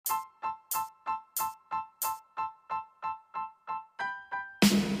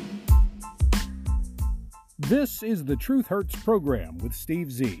This is the Truth Hurts program with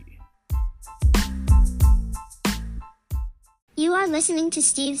Steve Z. You are listening to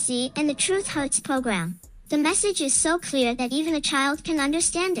Steve Z and the Truth Hurts program. The message is so clear that even a child can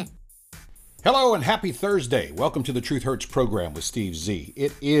understand it. Hello and happy Thursday. Welcome to the Truth Hurts program with Steve Z.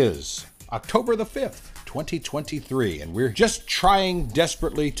 It is October the 5th, 2023, and we're just trying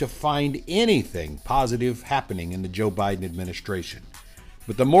desperately to find anything positive happening in the Joe Biden administration.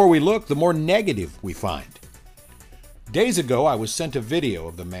 But the more we look, the more negative we find. Days ago, I was sent a video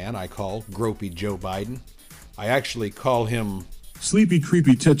of the man I call Gropey Joe Biden. I actually call him sleepy,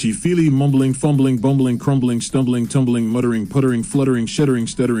 creepy, touchy-feely, mumbling, fumbling, bumbling, crumbling, stumbling, tumbling, muttering, puttering, fluttering, shuddering,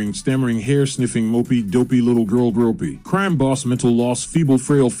 stuttering, stammering, hair-sniffing, mopey, dopey, little girl gropey. Crime boss, mental loss, feeble,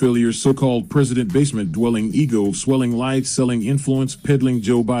 frail failure, so-called president, basement-dwelling, ego-swelling, lied-selling, influence, peddling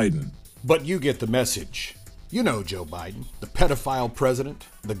Joe Biden. But you get the message. You know Joe Biden, the pedophile president,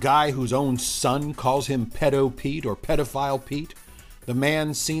 the guy whose own son calls him Pedo Pete or Pedophile Pete, the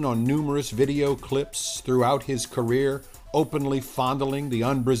man seen on numerous video clips throughout his career, openly fondling the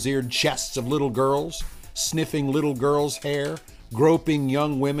unbrassiered chests of little girls, sniffing little girls' hair, groping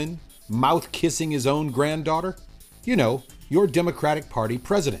young women, mouth-kissing his own granddaughter. You know, your Democratic Party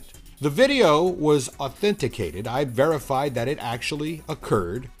president. The video was authenticated. I verified that it actually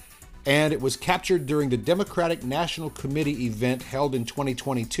occurred, and it was captured during the Democratic National Committee event held in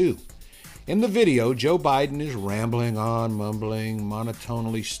 2022. In the video, Joe Biden is rambling on, mumbling,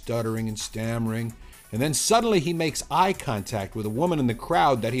 monotonely stuttering and stammering, and then suddenly he makes eye contact with a woman in the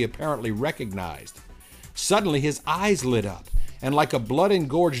crowd that he apparently recognized. Suddenly his eyes lit up, and like a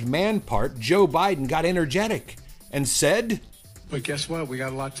blood-engorged man-part, Joe Biden got energetic and said, "But guess what? We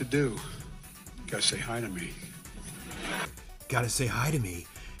got a lot to do. Gotta say hi to me." Gotta say hi to me.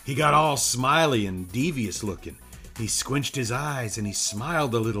 He got all smiley and devious looking. He squinched his eyes and he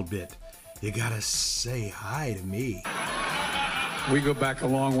smiled a little bit. You gotta say hi to me. We go back a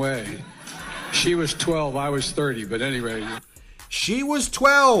long way. She was 12, I was 30, but anyway. She was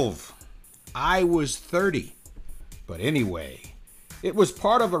 12. I was 30. But anyway, it was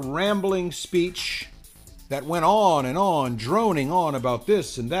part of a rambling speech that went on, droning on about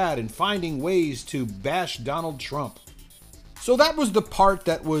this and that and finding ways to bash Donald Trump. So that was the part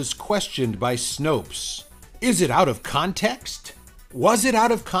that was questioned by Snopes. Is it out of context? Was it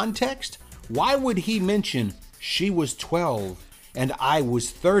out of context? Why would he mention she was 12 and I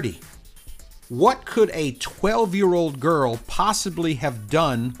was 30? What could a 12-year-old girl possibly have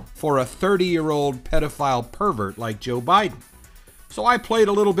done for a 30-year-old pedophile pervert like Joe Biden? So I played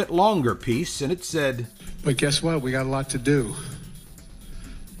a little bit longer piece, and it said, "But guess what? We got a lot to do.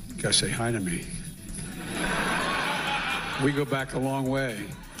 Gotta say hi to me. We go back a long way.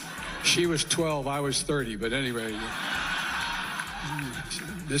 She was 12, I was 30, but anyway,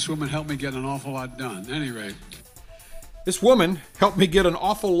 this woman helped me get an awful lot done. Anyway. This woman helped me get an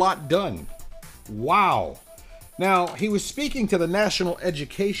awful lot done. Wow. Now, he was speaking to the National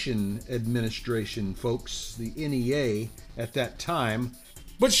Education Administration folks, the NEA, at that time.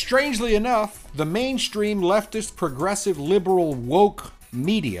 But strangely enough, the mainstream leftist, progressive, liberal, woke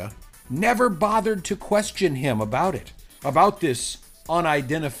media never bothered to question him about it, about this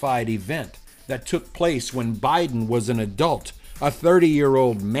unidentified event that took place when Biden was an adult, a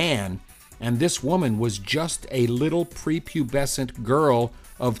 30-year-old man, and this woman was just a little prepubescent girl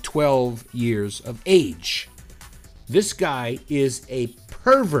of 12 years of age. This guy is a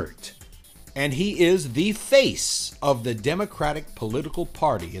pervert, and he is the face of the Democratic political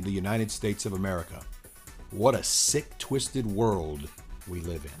party in the United States of America. What a sick, twisted world we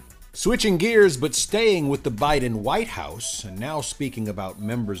live in. Switching gears, but staying with the Biden White House, and now speaking about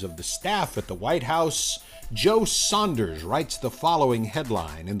members of the staff at the White House, Joe Saunders writes the following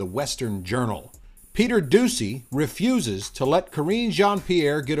headline in the Western Journal. Peter Doocy refuses to let Karine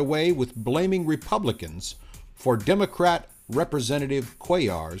Jean-Pierre get away with blaming Republicans for Democrat Representative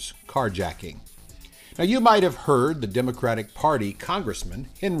Cuellar's carjacking. Now, you might have heard the Democratic Party Congressman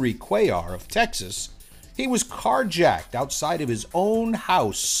Henry Cuellar of Texas. He was carjacked outside of his own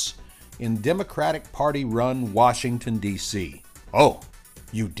house in Democratic Party-run Washington, D.C. Oh,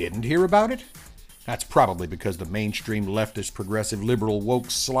 you didn't hear about it? That's probably because the mainstream leftist, progressive, liberal, woke,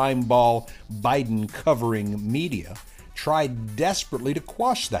 slimeball, Biden-covering media tried desperately to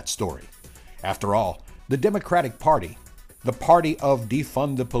quash that story. After all, the Democratic Party, the party of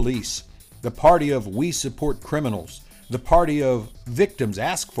defund the police, the party of we support criminals, the party of victims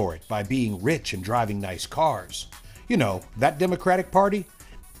ask for it by being rich and driving nice cars. You know, that Democratic Party,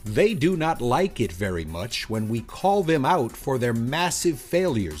 they do not like it very much when we call them out for their massive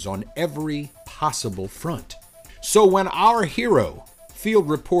failures on every possible front. So when our hero field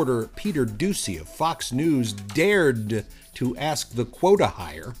reporter Peter Ducey of Fox News dared to ask the quota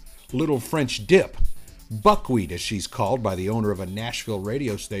hire, Little French Dip, buckwheat as she's called by the owner of a Nashville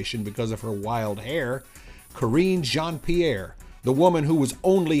radio station because of her wild hair, Karine Jean-Pierre, the woman who was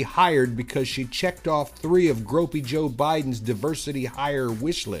only hired because she checked off 3 of Gropey Joe Biden's diversity hire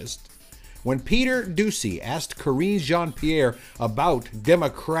wish list. When Peter Ducey asked Karine Jean-Pierre about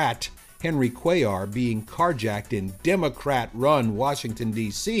Democrat Henry Cuellar being carjacked in Democrat-run Washington,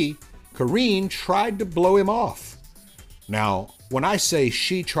 D.C., Karine tried to blow him off. Now, when I say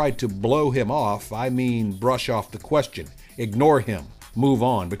she tried to blow him off, I mean brush off the question, ignore him, move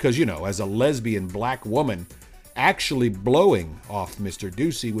on, because, as a lesbian black woman, actually blowing off Mr.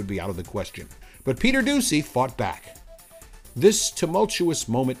 Ducey would be out of the question. But Peter Ducey fought back. This tumultuous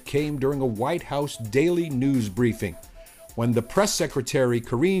moment came during a White House daily news briefing when the press secretary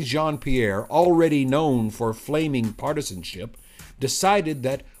Karine Jean-Pierre, already known for flaming partisanship, decided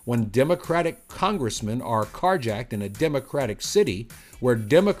that when Democratic congressmen are carjacked in a Democratic city where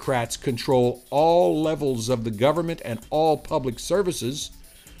Democrats control all levels of the government and all public services,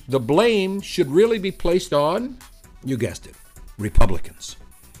 the blame should really be placed on, you guessed it, Republicans.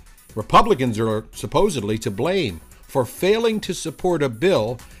 Republicans are supposedly to blame for failing to support a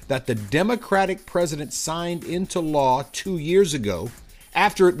bill that the Democratic president signed into law 2 years ago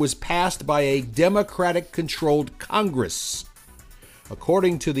after it was passed by a Democratic-controlled Congress.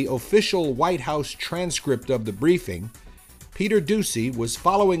 According to the official White House transcript of the briefing, Peter Ducey was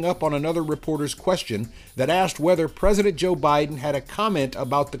following up on another reporter's question that asked whether President Joe Biden had a comment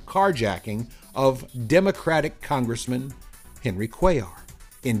about the carjacking of Democratic Congressman Henry Cuellar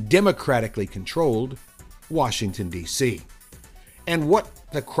in democratically controlled Washington, D.C., and what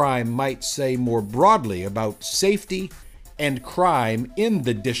the crime might say more broadly about safety and crime in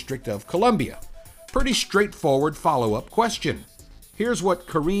the District of Columbia. Pretty straightforward follow-up question. Here's what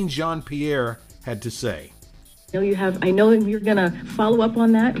Karine Jean-Pierre had to say. I know you're going to follow up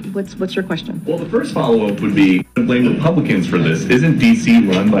on that. What's your question? Well, the first follow-up would be to blame Republicans for this. Isn't D.C.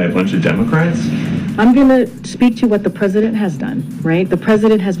 run by a bunch of Democrats? I'm going to speak to what the president has done, right? The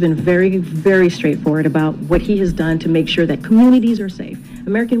president has been very, very straightforward about what he has done to make sure that communities are safe.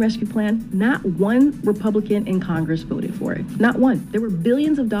 American Rescue Plan, not one Republican in Congress voted for it. Not one. There were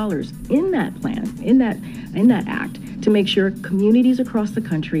billions of dollars in that plan, in that act, to make sure communities across the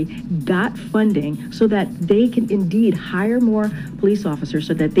country got funding so that they can indeed hire more police officers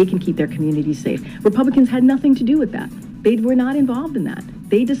so that they can keep their communities safe. Republicans had nothing to do with that. They were not involved in that.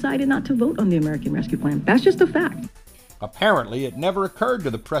 They decided not to vote on the American Rescue Plan. That's just a fact. Apparently, it never occurred to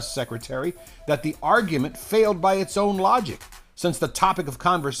the press secretary that the argument failed by its own logic, since the topic of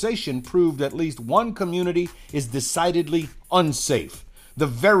conversation proved at least one community is decidedly unsafe, the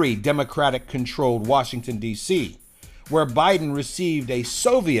very Democratic-controlled Washington, D.C., where Biden received a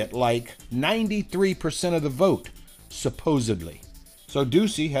Soviet-like 93% of the vote, supposedly. So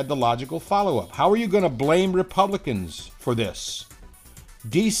Ducey had the logical follow-up. How are you going to blame Republicans for this?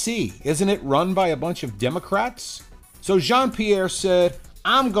 D.C., isn't it run by a bunch of Democrats? So Jean-Pierre said,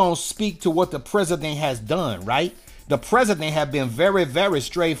 I'm going to speak to what the president has done, right? The president has been very, very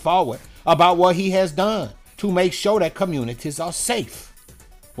straightforward about what he has done to make sure that communities are safe.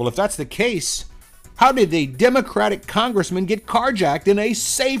 Well, if that's the case, how did a Democratic congressman get carjacked in a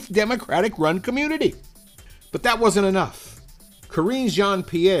safe Democratic-run community? But that wasn't enough. Karine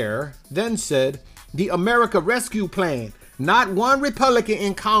Jean-Pierre then said, the America Rescue Plan, not one Republican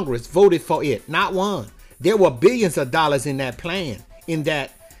in Congress voted for it, not one. There were billions of dollars in that plan, in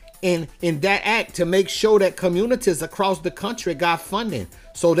that act to make sure that communities across the country got funding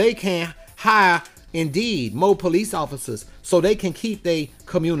so they can hire, indeed, more police officers so they can keep their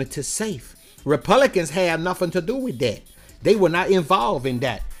communities safe. Republicans had nothing to do with that. They were not involved in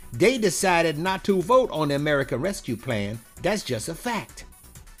that. They decided not to vote on the American Rescue Plan. That's just a fact.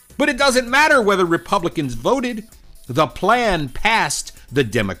 But it doesn't matter whether Republicans voted. The plan passed the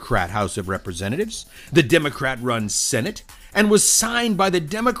Democrat House of Representatives, the Democrat-run Senate, and was signed by the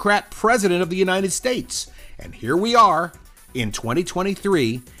Democrat President of the United States. And here we are in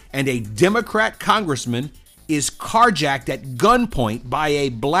 2023, and a Democrat congressman is carjacked at gunpoint by a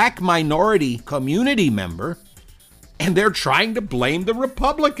black minority community member, and they're trying to blame the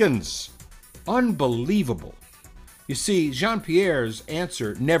Republicans. Unbelievable. You see, Jean-Pierre's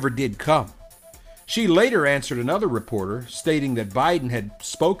answer never did come. She later answered another reporter, stating that Biden had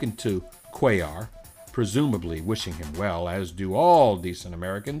spoken to Cuellar, presumably wishing him well, as do all decent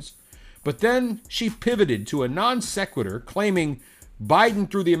Americans. But then she pivoted to a non sequitur, claiming Biden,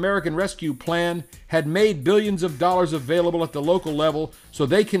 through the American Rescue Plan, had made billions of dollars available at the local level so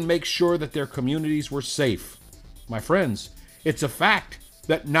they can make sure that their communities were safe. My friends, It's a fact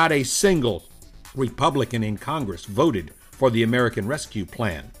that not a single Republican in Congress voted for the American Rescue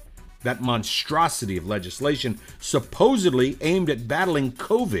Plan. That monstrosity of legislation supposedly aimed at battling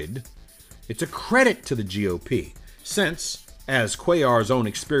COVID. It's a credit to the GOP, since, as Cuellar's own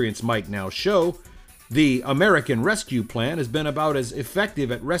experience might now show, the American Rescue Plan has been about as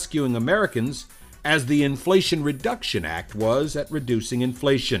effective at rescuing Americans as the Inflation Reduction Act was at reducing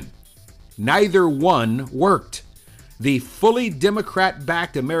inflation. Neither one worked. The fully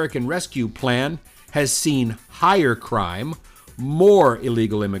Democrat-backed American Rescue Plan has seen higher crime, more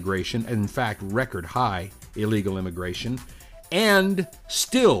illegal immigration, in fact, record high illegal immigration, and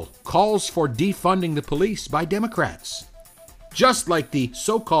still calls for defunding the police by Democrats. Just like the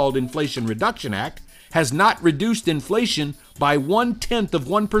so-called Inflation Reduction Act has not reduced inflation by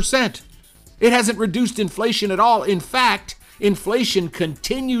 0.1%. It hasn't reduced inflation at all. In fact, inflation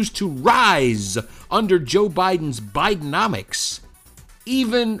continues to rise under Joe Biden's Bidenomics,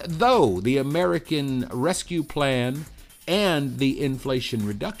 even though the American Rescue Plan and the Inflation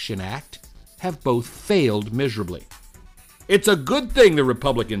Reduction Act have both failed miserably. It's a good thing the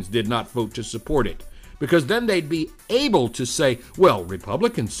Republicans did not vote to support it, because then they'd be able to say, well,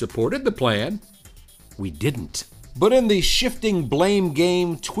 Republicans supported the plan. We didn't. But in the shifting blame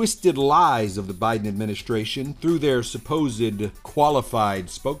game, twisted lies of the Biden administration through their supposed qualified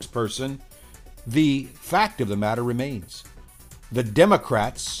spokesperson, the fact of the matter remains. The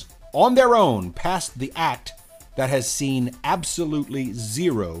Democrats, on their own, passed the act that has seen absolutely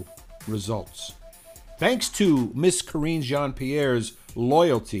zero results. Thanks to Miss Karine Jean-Pierre's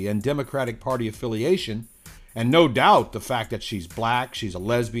loyalty and Democratic Party affiliation, and no doubt the fact that she's black, she's a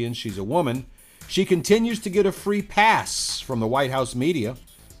lesbian, she's a woman, she continues to get a free pass from the White House media,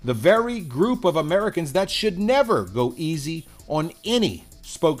 the very group of Americans that should never go easy on any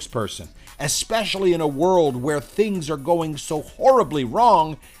spokesperson, especially in a world where things are going so horribly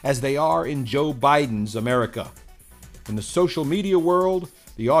wrong as they are in Joe Biden's America. In the social media world,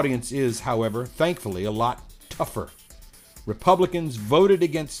 the audience is, however, thankfully a lot tougher. Republicans voted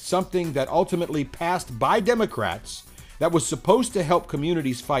against something that ultimately passed by Democrats that was supposed to help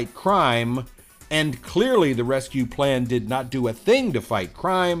communities fight crime, and clearly the rescue plan did not do a thing to fight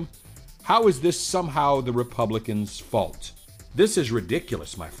crime. How is this somehow the Republicans' fault? This is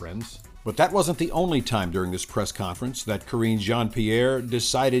ridiculous, my friends. But that wasn't the only time during this press conference that Karine Jean-Pierre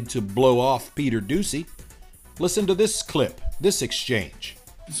decided to blow off Peter Doocy. Listen to this clip, this exchange.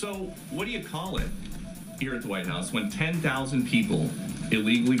 So, what do you call it here at the White House when 10,000 people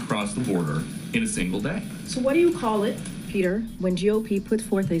illegally cross the border in a single day? So what do you call it, Peter, when GOP put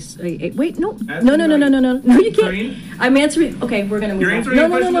forth a wait, no, you can't. Karine? I'm answering. Okay, we're gonna move You're on. answering No, the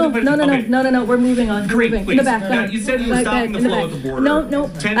no, question no, with the no, no, question? no, no, no, we're moving on. We're Karine, moving. please. In the back. Now, you said you were stopping the flow at the border. No, I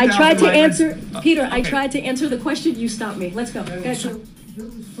 10,000 tried to migrants- answer, Peter, I Okay. tried to answer the question, you stopped me. Let's go.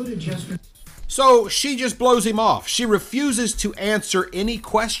 So she just blows him off. She refuses to answer any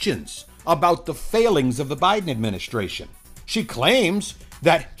questions about the failings of the Biden administration. She claims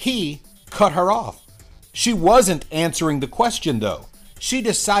that he cut her off. She wasn't answering the question, though. She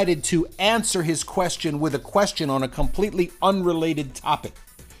decided to answer his question with a question on a completely unrelated topic.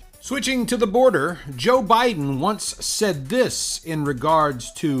 Switching to the border, Joe Biden once said this in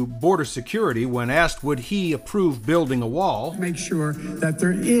regards to border security when asked would he approve building a wall. Make sure that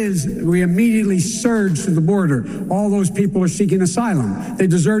we immediately surge to the border. All those people are seeking asylum. They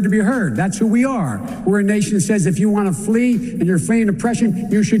deserve to be heard. That's who we are. We're a nation that says if you want to flee and you're fleeing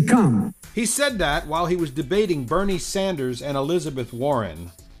oppression, you should come. He said that while he was debating Bernie Sanders and Elizabeth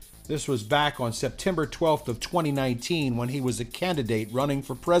Warren. This was back on September 12th of 2019 when he was a candidate running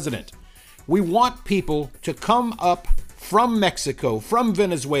for president. We want people to come up from Mexico, from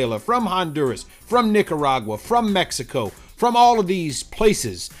Venezuela, from Honduras, from Nicaragua, from Mexico, from all of these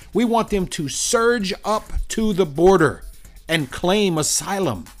places. We want them to surge up to the border and claim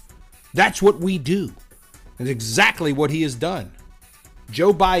asylum. That's what we do. That's exactly what he has done.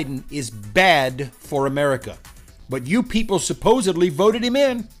 Joe Biden is bad for America, but you people supposedly voted him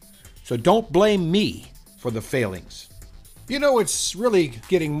in. So don't blame me for the failings. You know, it's really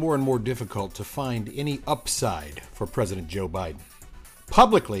getting more and more difficult to find any upside for President Joe Biden.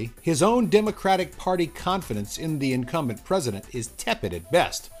 Publicly, his own Democratic Party confidence in the incumbent president is tepid at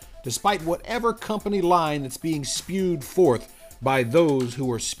best, despite whatever company line that's being spewed forth by those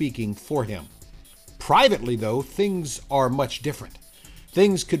who are speaking for him. Privately, though, things are much different.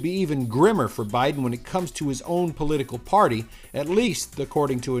 Things could be even grimmer for Biden when it comes to his own political party, at least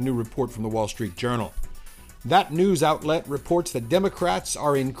according to a new report from the Wall Street Journal. That news outlet reports that Democrats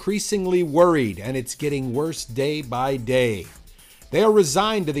are increasingly worried, and it's getting worse day by day. They are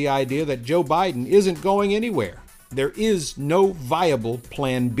resigned to the idea that Joe Biden isn't going anywhere. There is no viable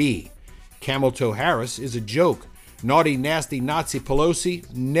plan B. Camel Toe Harris is a joke. Naughty, nasty Nazi Pelosi,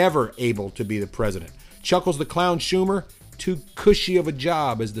 never able to be the president. Chuckles the Clown Schumer, too cushy of a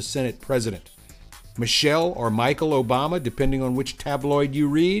job as the Senate president. Michelle or Michael Obama, depending on which tabloid you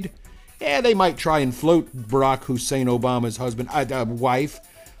read, they might try and float Barack Hussein Obama's wife,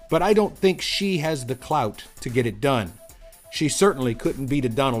 but I don't think she has the clout to get it done. She certainly couldn't beat a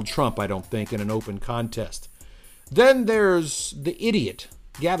Donald Trump, I don't think, in an open contest. Then there's the idiot,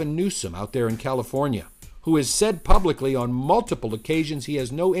 Gavin Newsom, out there in California, who has said publicly on multiple occasions he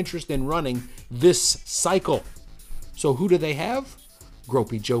has no interest in running this cycle. So who do they have?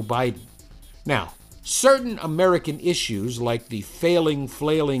 Gropey Joe Biden. Now, certain American issues like the failing,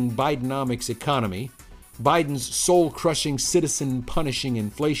 flailing Bidenomics economy, Biden's soul-crushing, citizen-punishing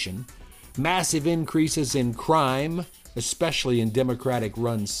inflation, massive increases in crime, especially in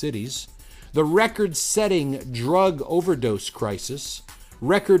Democratic-run cities, the record-setting drug overdose crisis,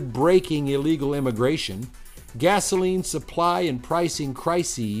 record-breaking illegal immigration, gasoline supply and pricing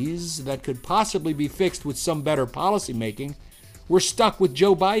crises that could possibly be fixed with some better policymaking, we're stuck with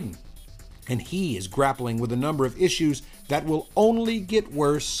Joe Biden. And he is grappling with a number of issues that will only get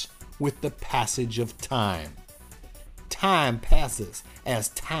worse with the passage of time. Time passes as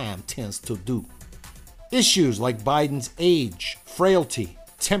time tends to do. Issues like Biden's age, frailty,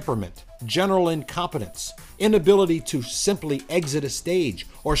 temperament, general incompetence, inability to simply exit a stage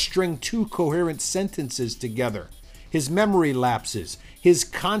or string two coherent sentences together, his memory lapses, his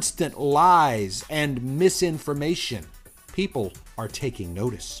constant lies and misinformation. People are taking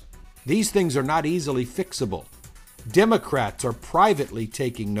notice. These things are not easily fixable. Democrats are privately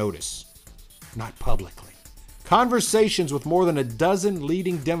taking notice, not publicly. Conversations with more than a dozen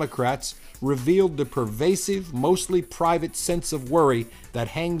leading Democrats revealed the pervasive, mostly private sense of worry that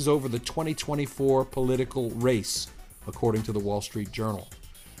hangs over the 2024 political race, according to the Wall Street Journal.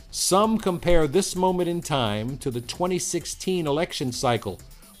 Some compare this moment in time to the 2016 election cycle,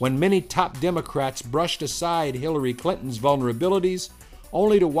 when many top Democrats brushed aside Hillary Clinton's vulnerabilities,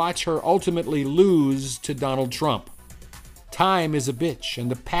 only to watch her ultimately lose to Donald Trump. Time is a bitch,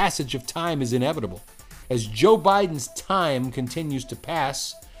 and the passage of time is inevitable. As Joe Biden's time continues to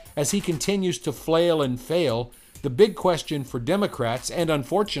pass, as he continues to flail and fail, the big question for Democrats, and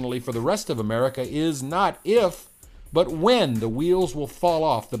unfortunately for the rest of America, is not if, but when the wheels will fall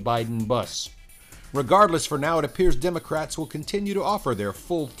off the Biden bus. Regardless, for now, it appears Democrats will continue to offer their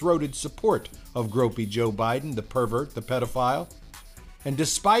full-throated support of Gropey Joe Biden, the pervert, the pedophile. And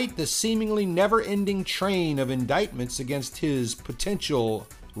despite the seemingly never-ending train of indictments against his potential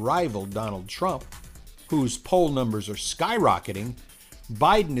rival Donald Trump, whose poll numbers are skyrocketing,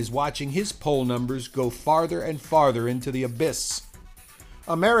 Biden is watching his poll numbers go farther and farther into the abyss.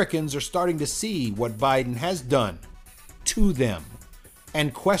 Americans are starting to see what Biden has done to them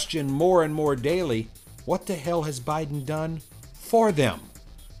and question more and more daily, what the hell has Biden done for them?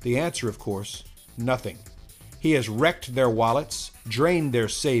 The answer, of course, nothing. He has wrecked their wallets, drained their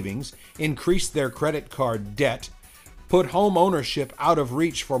savings, increased their credit card debt, put home ownership out of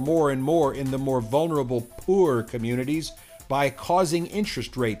reach for more and more in the more vulnerable, poor communities by causing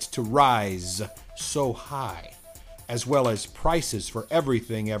interest rates to rise so high, as well as prices for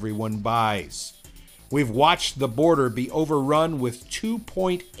everything everyone buys. We've watched the border be overrun with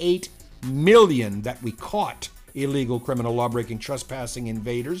 2.8 million that we caught illegal criminal lawbreaking trespassing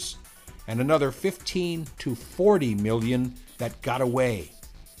invaders, and another 15 to 40 million that got away.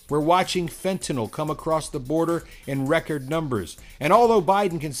 We're watching fentanyl come across the border in record numbers. And although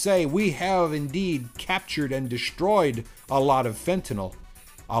Biden can say we have indeed captured and destroyed a lot of fentanyl,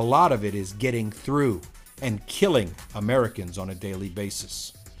 a lot of it is getting through and killing Americans on a daily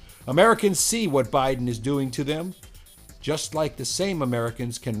basis. Americans see what Biden is doing to them, just like the same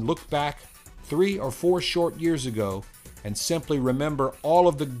Americans can look back 3 or 4 short years ago and simply remember all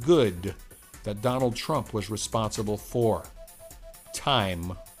of the good that Donald Trump was responsible for.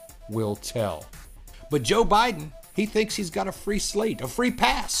 Time will tell. But Joe Biden, he thinks he's got a free slate, a free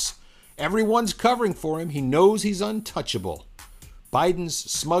pass. Everyone's covering for him. He knows he's untouchable. Biden's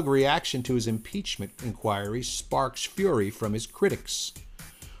smug reaction to his impeachment inquiry sparks fury from his critics.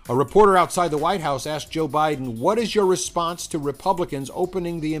 A reporter outside the White House asked Joe Biden, "What is your response to Republicans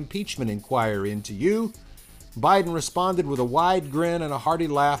opening the impeachment inquiry into you?" Biden responded with a wide grin and a hearty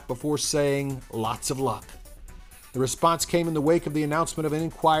laugh before saying, "Lots of luck." The response came in the wake of the announcement of an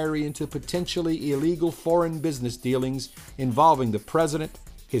inquiry into potentially illegal foreign business dealings involving the president,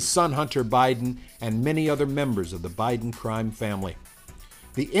 his son Hunter Biden, and many other members of the Biden crime family.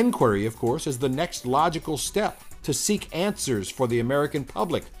 The inquiry, of course, is the next logical step to seek answers for the American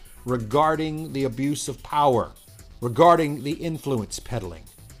public regarding the abuse of power, regarding the influence peddling,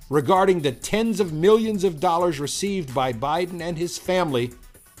 regarding the tens of millions of dollars received by Biden and his family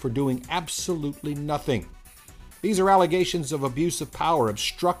for doing absolutely nothing. These are allegations of abuse of power,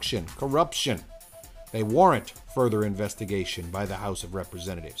 obstruction, corruption. They warrant further investigation by the House of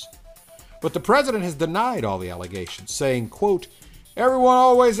Representatives. But the president has denied all the allegations, saying, quote, "Everyone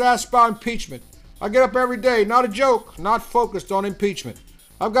always asks about impeachment. I get up every day, not a joke, not focused on impeachment.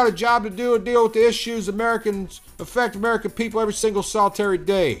 I've got a job to do and deal with the issues affect American people every single solitary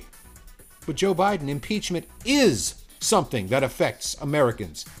day." But Joe Biden, impeachment is something that affects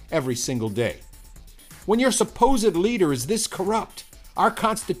Americans every single day. When your supposed leader is this corrupt, our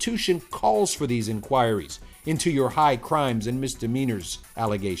Constitution calls for these inquiries into your high crimes and misdemeanors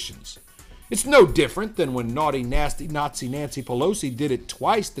allegations. It's no different than when naughty, nasty Nazi Nancy Pelosi did it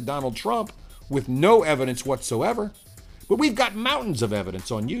twice to Donald Trump with no evidence whatsoever. But we've got mountains of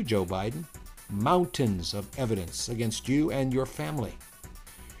evidence on you, Joe Biden. Mountains of evidence against you and your family.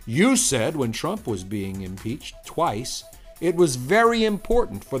 You said when Trump was being impeached twice, it was very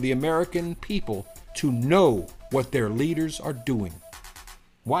important for the American people to know what their leaders are doing.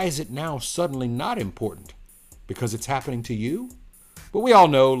 Why is it now suddenly not important? Because it's happening to you? But we all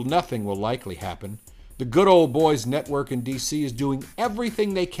know nothing will likely happen. The Good Old Boys Network in D.C. is doing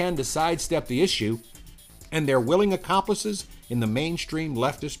everything they can to sidestep the issue, and their willing accomplices in the mainstream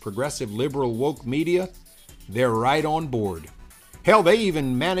leftist, progressive, liberal, woke media, they're right on board. Hell, they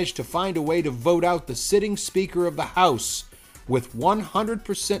even managed to find a way to vote out the sitting Speaker of the House with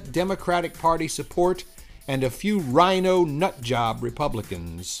 100% Democratic Party support and a few rhino nutjob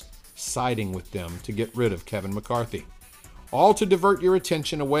Republicans siding with them to get rid of Kevin McCarthy. All to divert your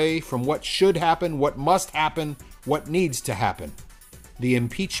attention away from what should happen, what must happen, what needs to happen. The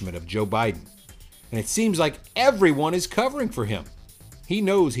impeachment of Joe Biden. And it seems like everyone is covering for him. He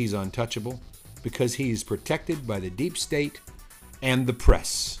knows he's untouchable because he's protected by the deep state and the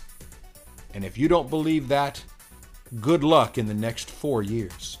press. And if you don't believe that, good luck in the next 4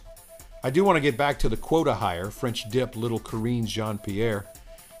 years. I do want to get back to the quota hire, French dip little Karine Jean-Pierre.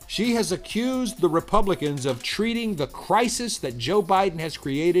 She has accused the Republicans of treating the crisis that Joe Biden has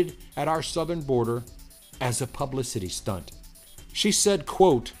created at our southern border as a publicity stunt. She said,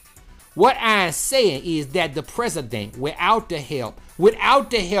 quote, "What I'm saying is that the president, without the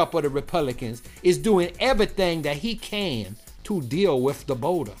help of the Republicans, is doing everything that he can to deal with the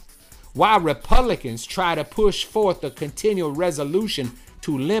border. While Republicans try to push forth a continual resolution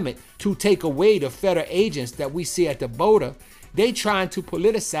to take away the federal agents that we see at the border, they trying to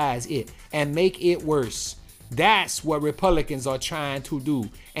politicize it and make it worse. That's what Republicans are trying to do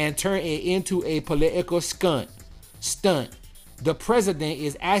and turn it into a political stunt. The president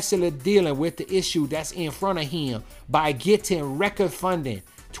is actually dealing with the issue that's in front of him by getting record funding,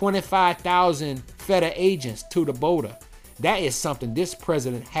 25,000 federal agents to the border. That is something this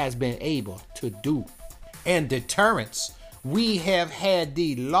president has been able to do. And deterrence. We have had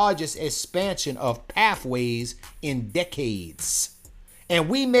the largest expansion of pathways in decades. And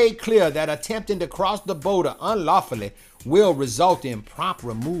we made clear that attempting to cross the border unlawfully will result in prompt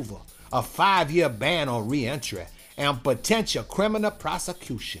removal, a 5-year ban on re-entry, and potential criminal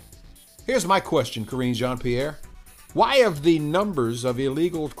prosecution." Here's my question, Karine Jean-Pierre. Why have the numbers of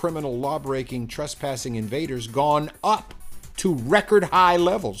illegal criminal law-breaking, trespassing invaders gone up to record high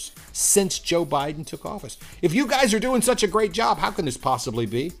levels since Joe Biden took office? If you guys are doing such a great job, how can this possibly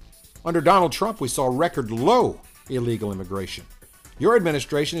be? Under Donald Trump, we saw record low illegal immigration. Your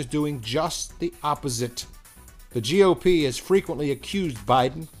administration is doing just the opposite. The GOP has frequently accused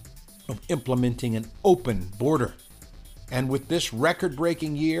Biden of implementing an open border. And with this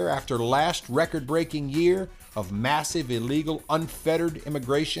record-breaking year after last record-breaking year of massive illegal, unfettered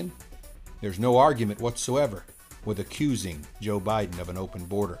immigration, there's no argument whatsoever with accusing Joe Biden of an open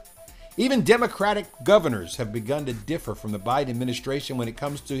border. Even Democratic governors have begun to differ from the Biden administration when it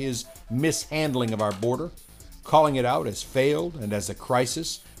comes to his mishandling of our border, calling it out as failed and as a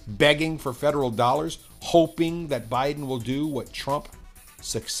crisis, begging for federal dollars, hoping that Biden will do what Trump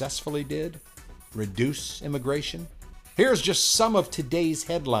successfully did, reduce immigration. Here's just some of today's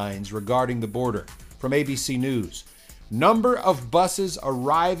headlines regarding the border from ABC News. Number of buses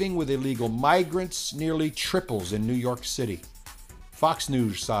arriving with illegal migrants nearly triples in New York City. Fox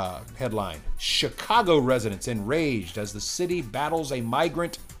News headline, Chicago residents enraged as the city battles a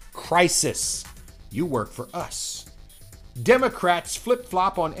migrant crisis. You work for us. Democrats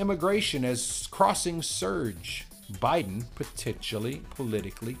flip-flop on immigration as crossings surge. Biden potentially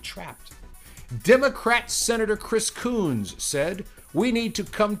politically trapped. Democrat Senator Chris Coons said, "We need to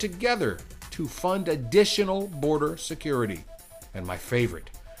come together to fund additional border security." And my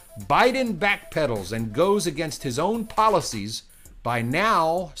favorite, Biden backpedals and goes against his own policies by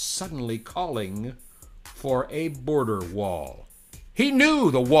now suddenly calling for a border wall. He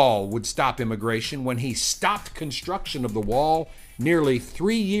knew the wall would stop immigration when he stopped construction of the wall nearly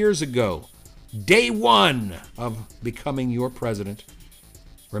 3 years ago, day one of becoming your president.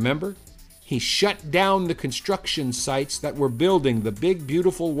 Remember? He shut down the construction sites that were building the big,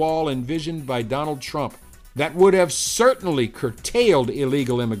 beautiful wall envisioned by Donald Trump that would have certainly curtailed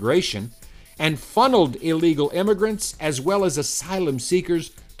illegal immigration and funneled illegal immigrants as well as asylum seekers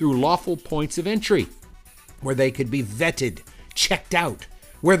through lawful points of entry, where they could be vetted, checked out,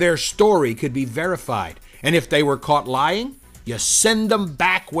 where their story could be verified. And if they were caught lying, you send them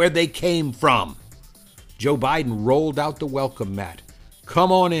back where they came from. Joe Biden rolled out the welcome mat.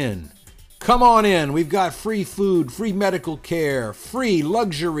 Come on in. Come on in. We've got free food, free medical care, free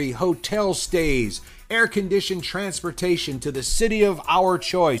luxury hotel stays, air-conditioned transportation to the city of our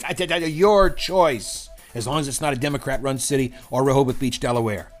choice. Your choice, as long as it's not a Democrat-run city or Rehoboth Beach,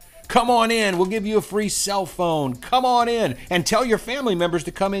 Delaware. Come on in. We'll give you a free cell phone. Come on in. And tell your family members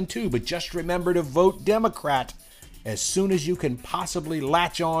to come in too. But just remember to vote Democrat as soon as you can possibly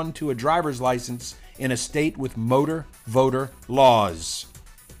latch on to a driver's license in a state with motor voter laws.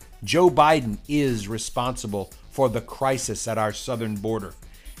 Joe Biden is responsible for the crisis at our southern border.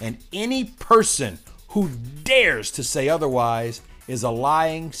 And any person who dares to say otherwise is a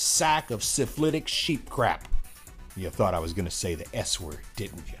lying sack of syphilitic sheep crap. You thought I was going to say the S word,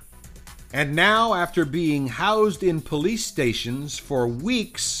 didn't you? And now, after being housed in police stations for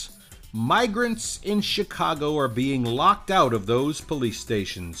weeks, migrants in Chicago are being locked out of those police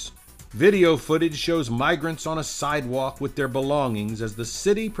stations. Video footage shows migrants on a sidewalk with their belongings as the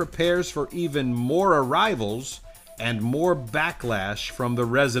city prepares for even more arrivals and more backlash from the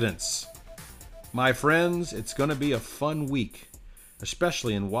residents. My friends, it's going to be a fun week,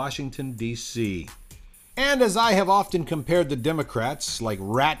 especially in Washington, D.C. And as I have often compared the Democrats like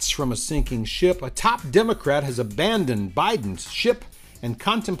rats from a sinking ship, a top Democrat has abandoned Biden's ship and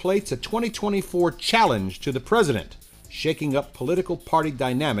contemplates a 2024 challenge to the president, shaking up political party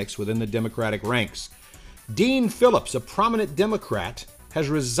dynamics within the Democratic ranks. Dean Phillips, a prominent Democrat, has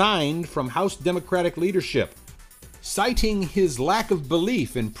resigned from House Democratic leadership, citing his lack of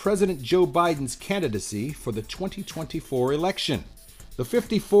belief in President Joe Biden's candidacy for the 2024 election. The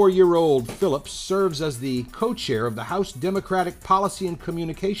 54-year-old Phillips serves as the co-chair of the House Democratic Policy and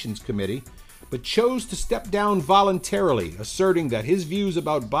Communications Committee, but chose to step down voluntarily, asserting that his views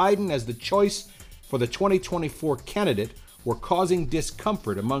about Biden as the choice for the 2024 candidate were causing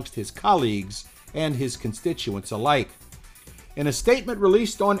discomfort amongst his colleagues and his constituents alike. In a statement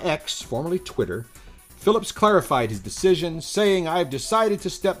released on X, formerly Twitter, Phillips clarified his decision, saying, "I've decided to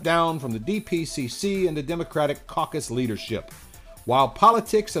step down from the DPCC and the Democratic caucus leadership. While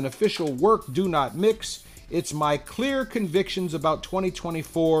politics and official work do not mix, it's my clear convictions about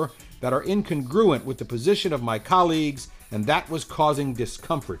 2024 that are incongruent with the position of my colleagues, and that was causing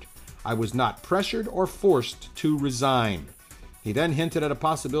discomfort. I was not pressured or forced to resign." He then hinted at a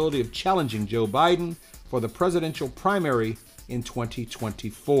possibility of challenging Joe Biden for the presidential primary in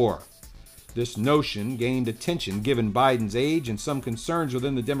 2024. This notion gained attention given Biden's age and some concerns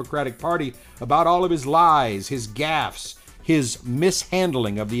within the Democratic Party about all of his lies, his gaffes, his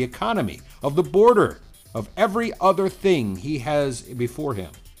mishandling of the economy, of the border, of every other thing he has before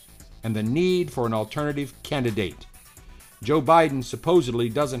him, and the need for an alternative candidate. Joe Biden supposedly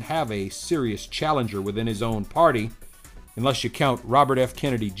doesn't have a serious challenger within his own party, unless you count Robert F.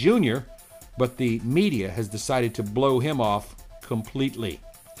 Kennedy Jr., but the media has decided to blow him off completely.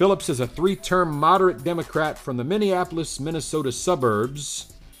 Phillips is a three-term moderate Democrat from the Minneapolis, Minnesota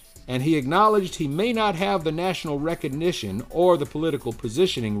suburbs, and he acknowledged he may not have the national recognition or the political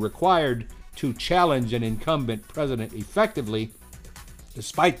positioning required to challenge an incumbent president effectively.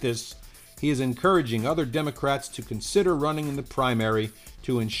 Despite this, he is encouraging other Democrats to consider running in the primary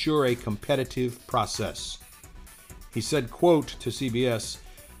to ensure a competitive process. He said, quote, to CBS,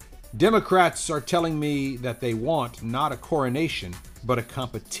 "Democrats are telling me that they want not a coronation, but a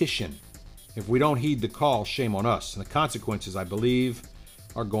competition. If we don't heed the call, shame on us. And the consequences, I believe,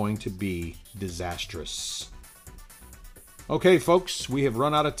 are going to be disastrous." Okay, folks, we have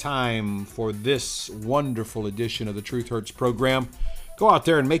run out of time for this wonderful edition of the Truth Hurts program. Go out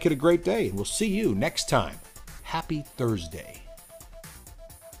there and make it a great day, and we'll see you next time. Happy Thursday.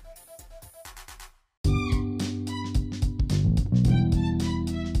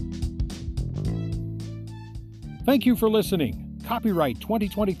 Thank you for listening. Copyright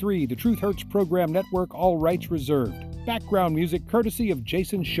 2023, the Truth Hurts Program Network, all rights reserved. Background music courtesy of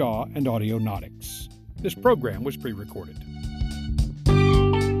Jason Shaw and Audionautics. This program was pre-recorded.